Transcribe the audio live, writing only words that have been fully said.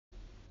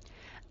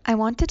I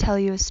want to tell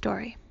you a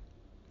story.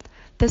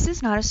 This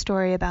is not a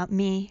story about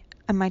me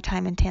and my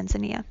time in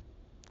Tanzania.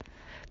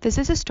 This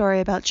is a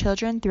story about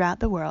children throughout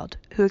the world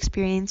who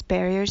experience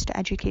barriers to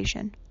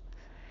education.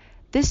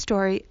 This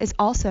story is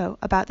also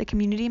about the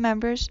community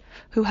members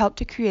who help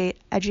to create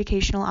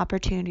educational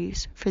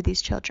opportunities for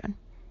these children.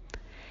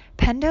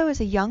 Pendo is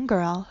a young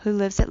girl who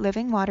lives at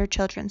Living Water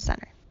Children's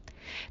Center.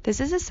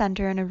 This is a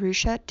center in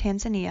Arusha,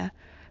 Tanzania,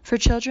 for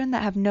children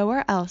that have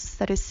nowhere else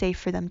that is safe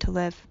for them to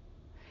live.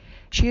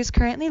 She is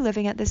currently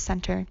living at this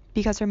center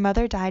because her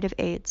mother died of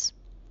AIDS.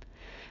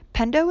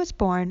 Pendo was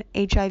born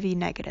HIV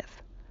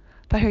negative,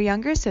 but her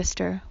younger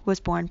sister was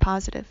born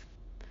positive.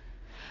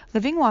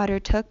 Living Water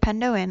took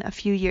Pendo in a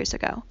few years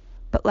ago,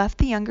 but left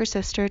the younger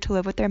sister to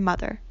live with their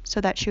mother so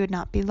that she would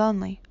not be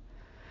lonely.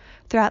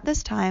 Throughout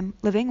this time,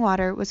 Living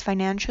Water was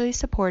financially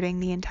supporting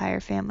the entire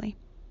family.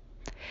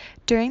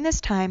 During this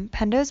time,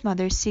 Pendo's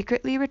mother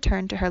secretly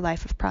returned to her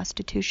life of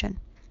prostitution.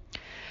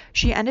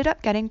 She ended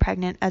up getting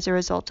pregnant as a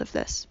result of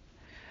this.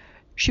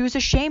 She was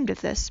ashamed of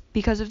this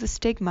because of the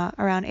stigma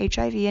around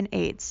HIV and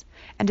AIDS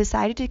and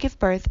decided to give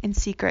birth in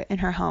secret in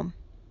her home.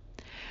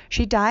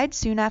 She died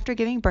soon after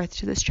giving birth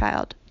to this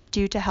child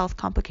due to health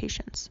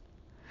complications.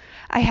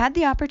 I had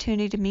the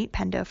opportunity to meet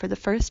Pendo for the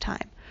first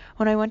time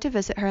when I went to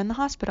visit her in the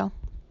hospital.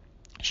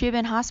 She had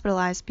been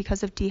hospitalized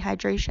because of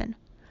dehydration.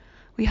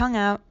 We hung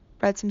out,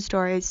 read some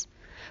stories,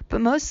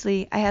 but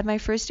mostly I had my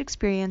first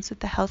experience with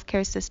the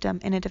healthcare system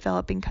in a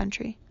developing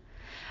country.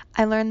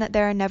 I learned that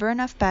there are never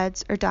enough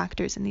beds or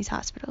doctors in these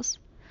hospitals.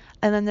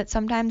 I learned that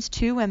sometimes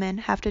 2 women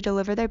have to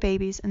deliver their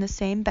babies in the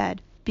same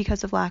bed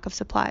because of lack of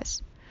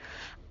supplies.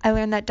 I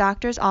learned that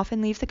doctors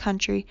often leave the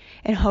country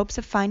in hopes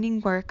of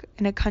finding work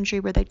in a country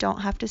where they don't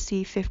have to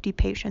see 50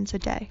 patients a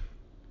day.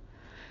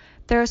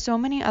 There are so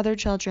many other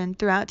children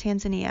throughout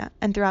Tanzania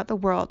and throughout the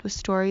world with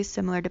stories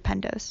similar to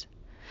Pendo's.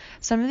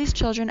 Some of these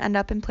children end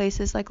up in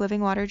places like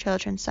Living Water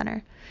Children's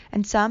Center,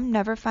 and some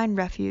never find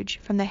refuge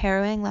from the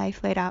harrowing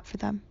life laid out for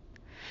them.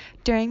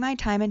 During my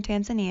time in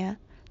Tanzania,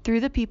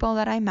 through the people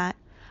that I met,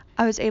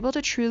 I was able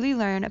to truly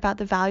learn about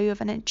the value of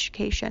an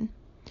education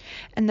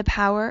and the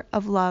power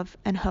of love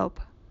and hope.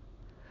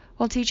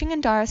 While teaching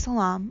in Dar es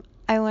Salaam,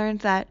 I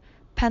learned that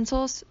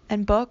pencils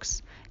and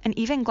books and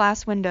even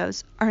glass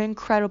windows are an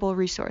incredible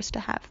resource to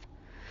have.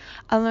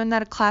 I learned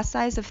that a class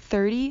size of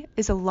 30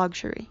 is a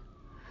luxury.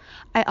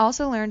 I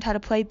also learned how to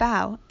play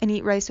bao and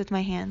eat rice with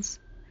my hands.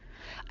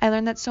 I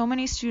learned that so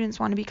many students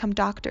want to become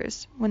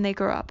doctors when they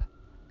grow up,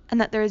 and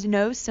that there is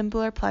no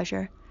simpler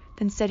pleasure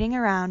than sitting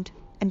around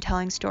and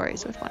telling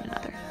stories with one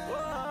another.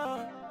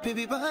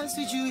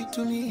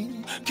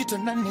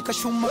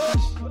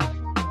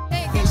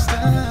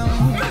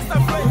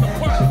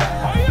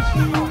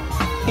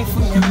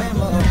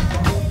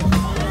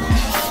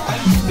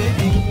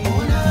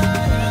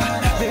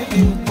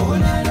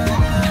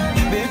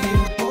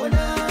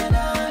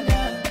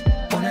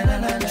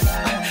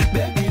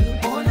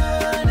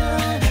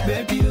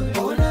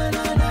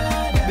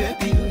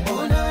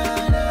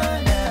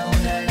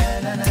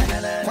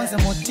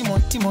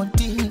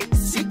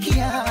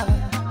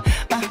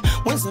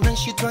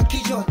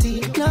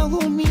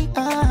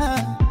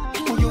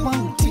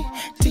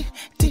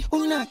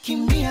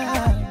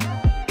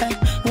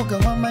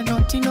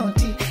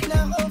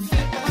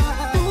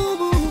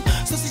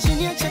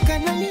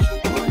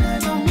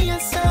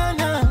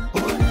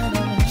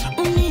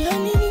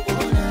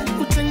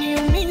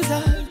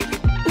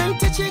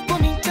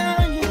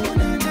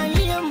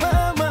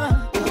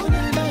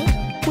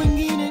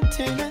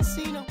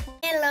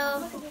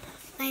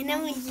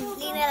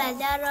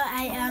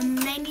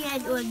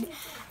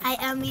 I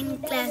am in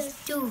class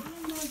 2.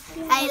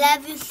 I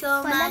love you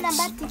so much.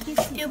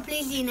 You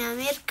please in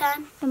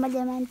American.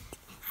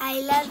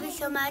 I love you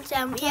so much.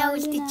 I'm here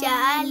with teacher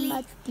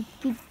Allie.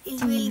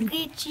 It will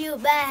greet you.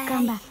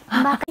 Bye.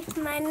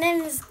 My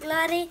name is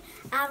Glory.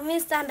 I'm in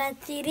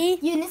standard 3.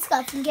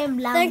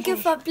 Thank you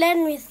for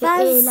playing with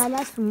us.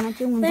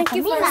 Thank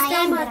you for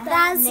staying with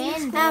us.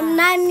 I'm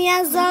 9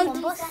 years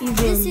old.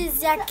 This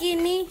is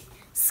Yakini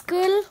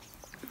School.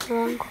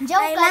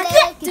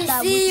 I like to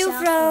see you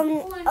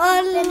from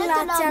all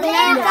Latin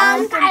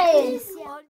America.